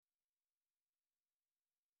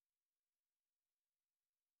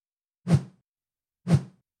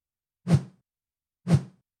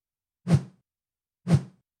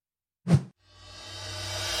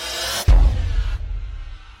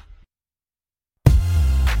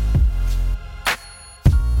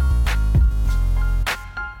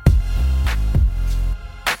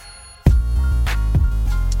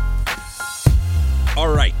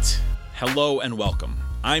Hello and welcome.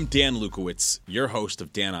 I'm Dan Lukowitz, your host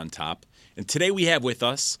of Dan on Top, and today we have with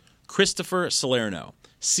us Christopher Salerno,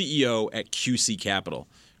 CEO at QC Capital.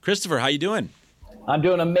 Christopher, how you doing? I'm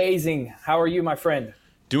doing amazing. How are you, my friend?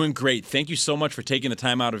 Doing great. Thank you so much for taking the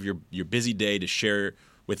time out of your busy day to share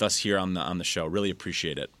with us here on the show. Really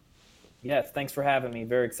appreciate it. Yes, thanks for having me.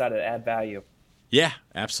 Very excited to add value. Yeah,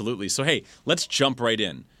 absolutely. So hey, let's jump right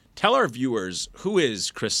in. Tell our viewers, who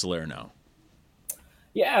is Chris Salerno?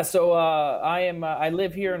 Yeah, so I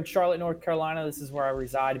live here in Charlotte, North Carolina. This is where I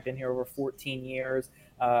reside. I've been here over 14 years.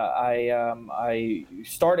 I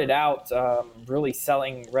started out really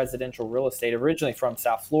selling residential real estate, originally from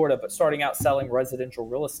South Florida, but starting out selling residential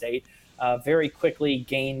real estate. Very quickly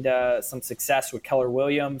gained some success with Keller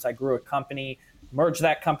Williams. I grew a company, merged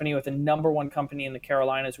that company with a number one company in the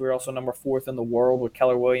Carolinas. We were also number 4th in the world with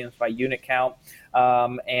Keller Williams by unit count.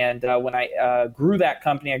 When I grew that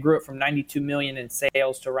company, I grew it from 92 million in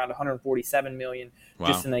sales to around 147 million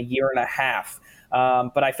just in a year and a half.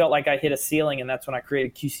 But I felt like I hit a ceiling, and that's when I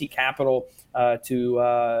created QC Capital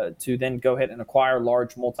to then go ahead and acquire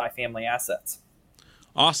large multifamily assets.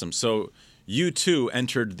 Awesome. So you too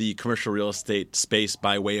entered the commercial real estate space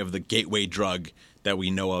by way of the gateway drug that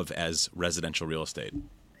we know of as residential real estate.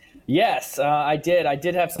 Yes, I did. I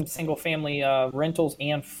did have some single-family rentals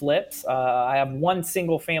and flips. I have one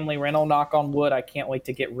single-family rental, knock on wood. I can't wait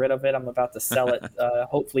to get rid of it. I'm about to sell it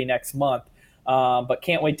hopefully next month, but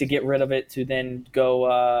can't wait to get rid of it to then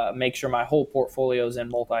go make sure my whole portfolio is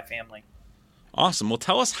in multifamily. Awesome. Well,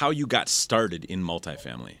 tell us how you got started in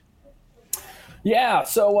multifamily. Yeah,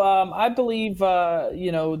 so I believe,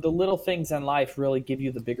 the little things in life really give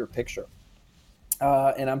you the bigger picture.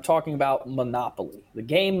 And I'm talking about Monopoly, the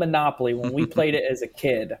game Monopoly. When we played it as a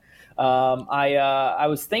kid, I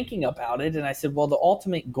was thinking about it, and I said, well, the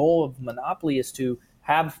ultimate goal of Monopoly is to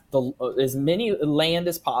have as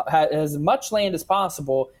much land as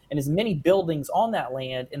possible and as many buildings on that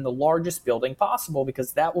land in the largest building possible,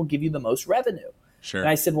 because that will give you the most revenue. Sure. And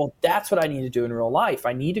I said, well, that's what I need to do in real life.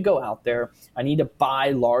 I need to go out there. I need to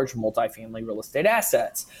buy large multifamily real estate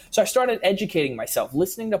assets. So I started educating myself,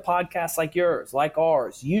 listening to podcasts like yours, like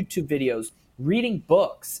ours, YouTube videos, reading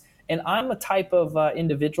books. And I'm a type of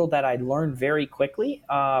individual that I learn very quickly.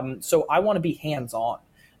 So I want to be hands-on.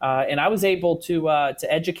 And I was able to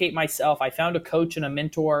educate myself. I found a coach and a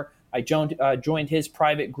mentor. I joined his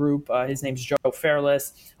private group. His name's Joe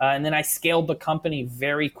Fairless. And then I scaled the company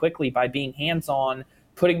very quickly by being hands-on,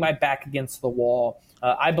 putting my back against the wall.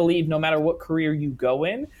 I believe no matter what career you go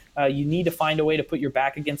in, you need to find a way to put your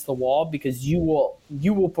back against the wall, because you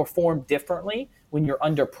will perform differently when you're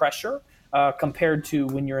under pressure compared to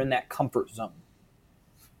when you're in that comfort zone.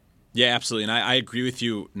 Yeah, absolutely. And I agree with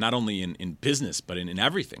you, not only in business, but in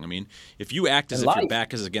everything. I mean, if you act as if your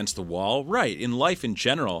back is against the wall, right, in life in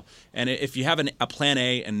general, and if you have a plan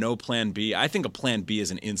A and no plan B, I think a plan B is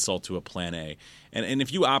an insult to a plan A. And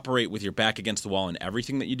if you operate with your back against the wall in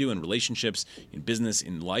everything that you do, in relationships, in business,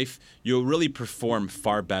 in life, you'll really perform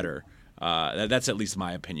far better. That's at least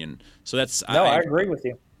my opinion. So that's I agree with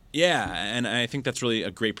you. Yeah, and I think that's really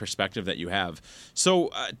a great perspective that you have. So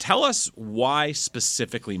tell us why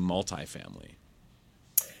specifically multifamily?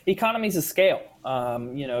 Economies of scale.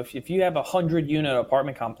 If you have a 100-unit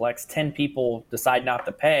apartment complex, 10 people decide not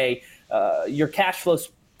to pay, your cash flow's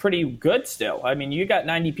pretty good still. I mean, you got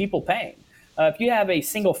 90 people paying. If you have a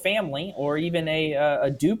single family or even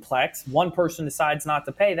a duplex, one person decides not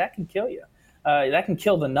to pay, that can kill you. That can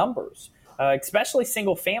kill the numbers. Especially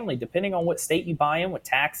single family, depending on what state you buy in with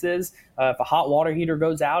taxes. If a hot water heater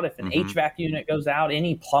goes out, if an HVAC unit goes out,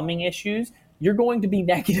 any plumbing issues, you're going to be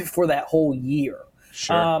negative for that whole year.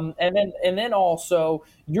 Sure. And then also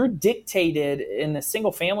you're dictated in the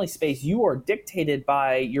single family space. You are dictated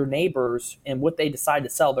by your neighbors and what they decide to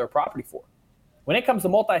sell their property for. When it comes to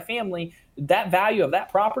multifamily, that value of that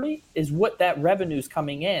property is what that revenue is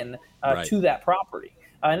coming in to that property.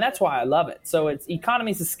 And that's why I love it. So it's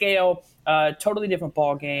economies of scale, totally different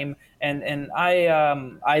ball game. And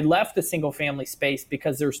I left the single family space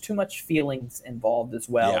because there's too much feelings involved as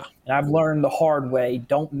well. Yeah. And I've learned the hard way,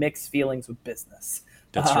 don't mix feelings with business.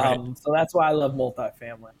 That's right. So that's why I love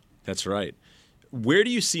multifamily. That's right. Where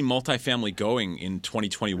do you see multifamily going in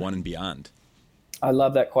 2021 and beyond? I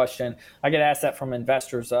love that question. I get asked that from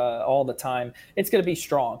investors all the time. It's going to be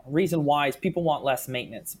strong. Reason why is people want less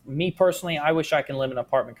maintenance. Me personally, I wish I can live in an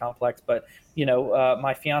apartment complex, but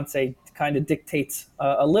my fiance kind of dictates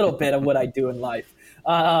a little bit of what I do in life.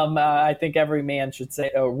 I think every man should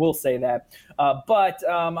say or will say that. But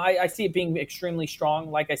I see it being extremely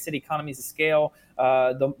strong. Like I said, economies of scale,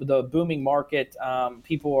 the booming market,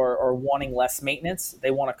 people are wanting less maintenance.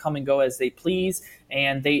 They want to come and go as they please,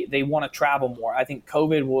 and they want to travel more. I think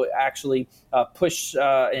COVID will actually push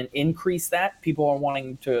and increase that. People are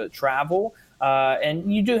wanting to travel.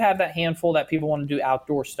 And you do have that handful that people want to do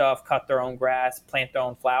outdoor stuff, cut their own grass, plant their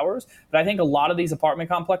own flowers. But I think a lot of these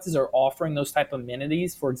apartment complexes are offering those type of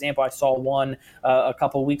amenities. For example, I saw one a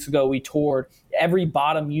couple of weeks ago we toured. Every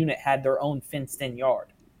bottom unit had their own fenced-in yard.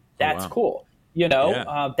 That's cool.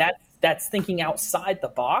 That's thinking outside the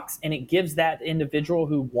box, and it gives that individual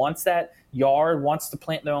who wants that yard, wants to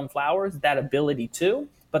plant their own flowers, that ability too.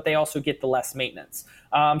 But they also get the less maintenance.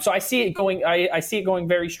 So I see it going. I see it going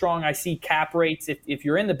very strong. I see cap rates. If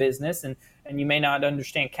you're in the business and you may not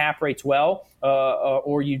understand cap rates well,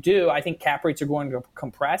 or you do, I think cap rates are going to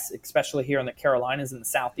compress, especially here in the Carolinas and the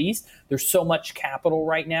Southeast. There's so much capital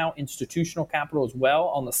right now, institutional capital as well,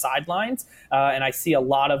 on the sidelines, and I see a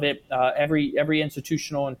lot of it. Every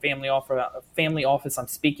institutional and family office I'm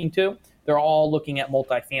speaking to, they're all looking at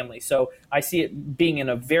multifamily. So I see it being in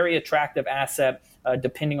a very attractive asset,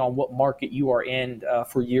 depending on what market you are in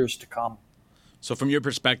for years to come. So from your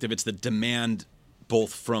perspective, it's the demand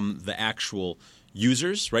both from the actual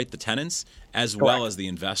users, right, the tenants, as Correct. well as the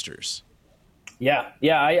investors. Yeah,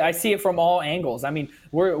 I see it from all angles. I mean,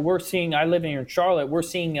 we're seeing. I live here in Charlotte. We're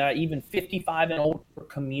seeing even 55 and older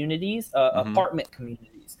communities, apartment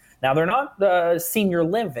communities. Now they're not senior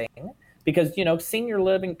living, because senior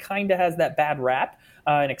living kind of has that bad rap,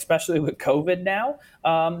 and especially with COVID now,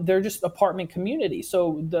 they're just apartment communities.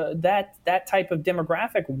 So that type of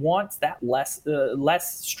demographic wants that less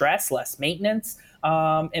stress, less maintenance,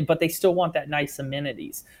 but they still want that nice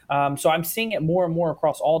amenities. So I'm seeing it more and more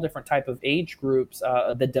across all different type of age groups.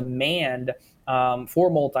 The demand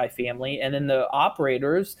for multifamily, and then the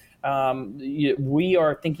operators, we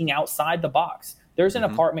are thinking outside the box. There's an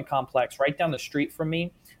apartment complex right down the street from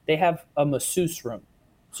me. They have a masseuse room.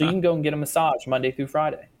 So you can go and get a massage Monday through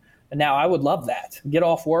Friday. And now I would love that. Get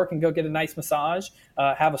off work and go get a nice massage,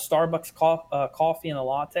 have a Starbucks coffee and a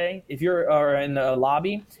latte. If you're in the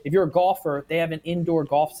lobby, if you're a golfer, they have an indoor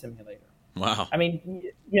golf simulator. Wow. I mean,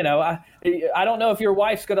 I don't know if your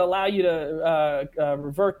wife's going to allow you to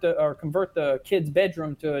convert the kid's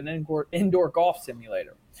bedroom to an indoor golf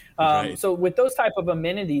simulator. Right. So with those type of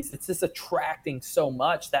amenities, it's just attracting so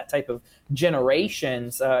much, that type of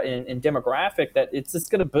generations in demographic, that it's just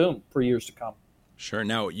going to boom for years to come. Sure.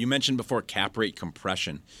 Now, you mentioned before cap rate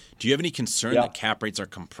compression. Do you have any concern that cap rates are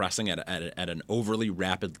compressing at an overly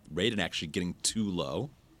rapid rate and actually getting too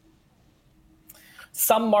low?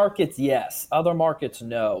 Some markets, yes. Other markets,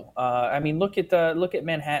 no. I mean, look at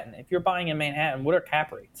Manhattan. If you're buying in Manhattan, what are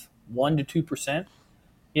cap rates? 1% to 2%.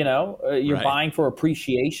 You're Right. buying for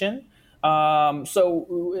appreciation. That's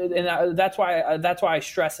why I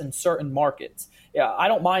stress in certain markets. Yeah, I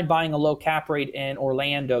don't mind buying a low cap rate in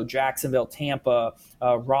Orlando, Jacksonville, Tampa,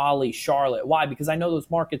 Raleigh, Charlotte. Why? Because I know those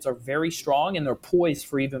markets are very strong and they're poised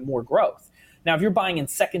for even more growth. Now, if you're buying in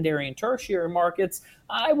secondary and tertiary markets,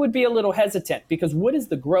 I would be a little hesitant, because what is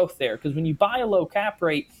the growth there? Because when you buy a low cap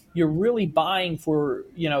rate, you're really buying for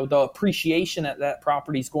the appreciation that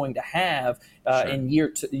property is going to have in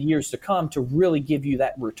years to come to really give you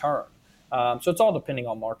that return. So it's all depending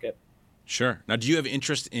on market. Sure. Now, do you have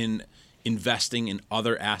interest in investing in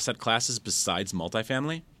other asset classes besides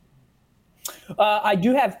multifamily? I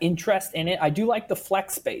do have interest in it. I do like the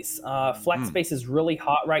flex space. Flex space is really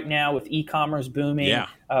hot right now with e-commerce booming. Yeah.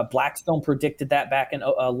 Blackstone predicted that back in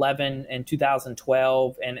 11 and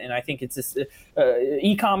 2012, and I think it's just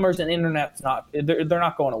e-commerce and internet's they're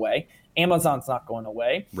not going away. Amazon's not going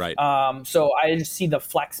away. Right. So I just see the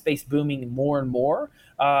flex space booming more and more,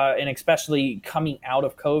 and especially coming out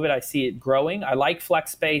of COVID, I see it growing. I like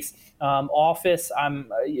flex space. Office,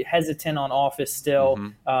 I'm hesitant on office still,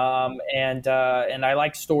 and I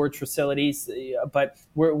like storage facilities, but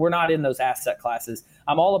we're not in those asset classes.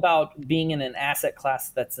 I'm all about being in an asset class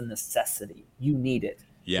that's a necessity. You need it.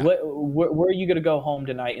 Yeah. Where are you going to go home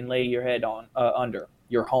tonight and lay your head on under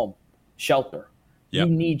your home? Shelter. Yep.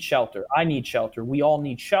 You need shelter. I need shelter. We all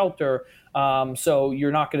need shelter. So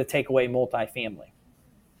you're not going to take away multifamily.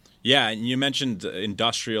 Yeah, and you mentioned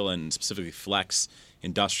industrial and specifically flex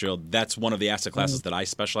industrial. That's one of the asset classes that I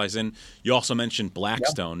specialize in. You also mentioned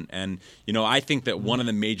Blackstone. And, I think that one of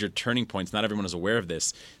the major turning points, not everyone is aware of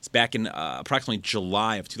this, is back in approximately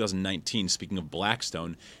July of 2019, speaking of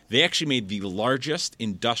Blackstone, they actually made the largest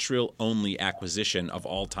industrial-only acquisition of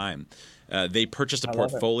all time. They purchased a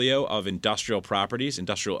portfolio of industrial properties,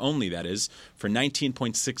 industrial only that is, for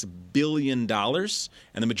 $19.6 billion.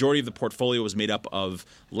 And the majority of the portfolio was made up of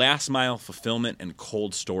last mile fulfillment and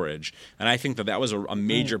cold storage. And I think that was a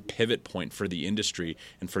major pivot point for the industry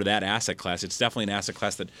and for that asset class. It's definitely an asset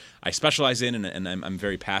class that I specialize in and I'm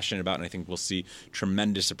very passionate about. And I think we'll see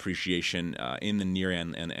tremendous appreciation in the near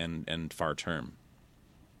and far term.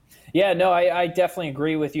 Yeah, no, I definitely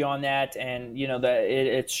agree with you on that. And,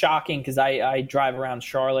 it's shocking because I drive around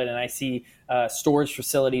Charlotte and I see storage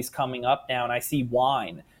facilities coming up now, and I see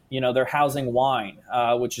wine. They're housing wine,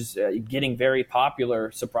 which is getting very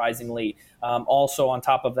popular, surprisingly. Also, on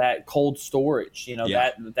top of that, cold storage,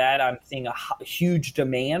 that I'm seeing a huge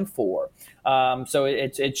demand for. So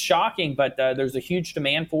it's shocking, but there's a huge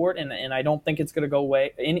demand for it, and I don't think it's going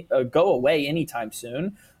to go away anytime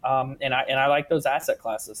soon. And I like those asset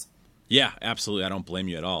classes. Yeah, absolutely. I don't blame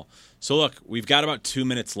you at all. So look, we've got about 2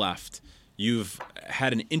 minutes left. You've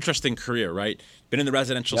had an interesting career, right? Been in the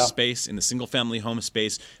residential space, in the single-family home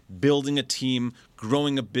space, building a team,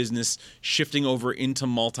 growing a business, shifting over into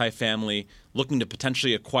multifamily, looking to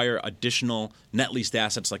potentially acquire additional net leased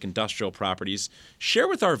assets like industrial properties. Share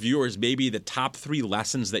with our viewers maybe the top 3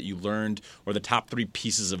 lessons that you learned or the top 3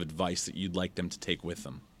 pieces of advice that you'd like them to take with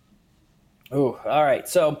them. Oh, all right.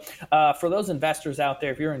 So for those investors out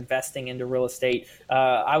there, if you're investing into real estate,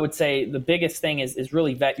 I would say the biggest thing is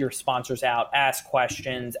really vet your sponsors out, ask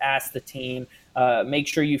questions, ask the team, make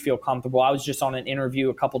sure you feel comfortable. I was just on an interview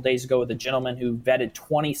a couple days ago with a gentleman who vetted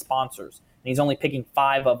 20 sponsors, and he's only picking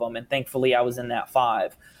 5 of them, and thankfully I was in that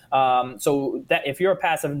 5. So that if you're a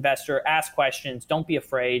passive investor, ask questions. Don't be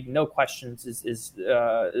afraid. No questions is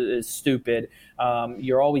stupid.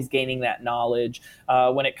 You're always gaining that knowledge.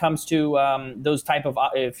 When it comes to those type of,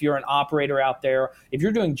 if you're an operator out there, if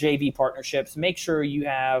you're doing JV partnerships, make sure you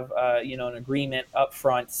have an agreement up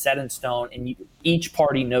front, set in stone, and each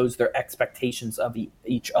party knows their expectations of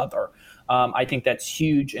each other. I think that's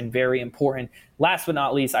huge and very important. Last but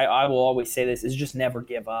not least, I will always say this, is just never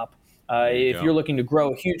give up. If you're looking to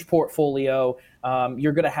grow a huge portfolio,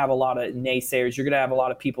 you're going to have a lot of naysayers. You're going to have a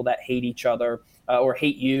lot of people that hate each other or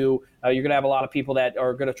hate you. You're going to have a lot of people that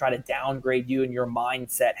are going to try to downgrade you and your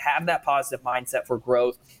mindset. Have that positive mindset for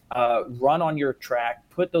growth. Run on your track.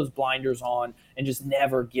 Put those blinders on and just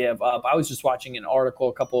never give up. I was just watching an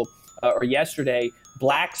article yesterday.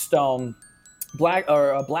 BlackRock,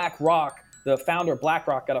 the founder of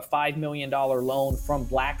BlackRock, got a $5 million loan from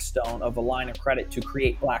Blackstone of a line of credit to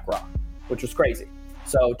create BlackRock, which was crazy.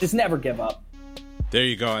 So just never give up. There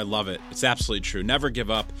you go. I love it. It's absolutely true. Never give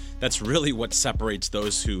up. That's really what separates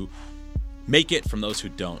those who make it from those who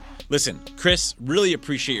don't. Listen, Chris, really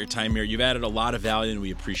appreciate your time here. You've added a lot of value, and we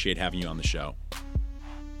appreciate having you on the show.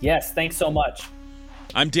 Yes, thanks so much.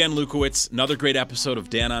 I'm Dan Lukowitz. Another great episode of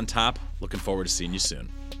Dan on Top. Looking forward to seeing you soon.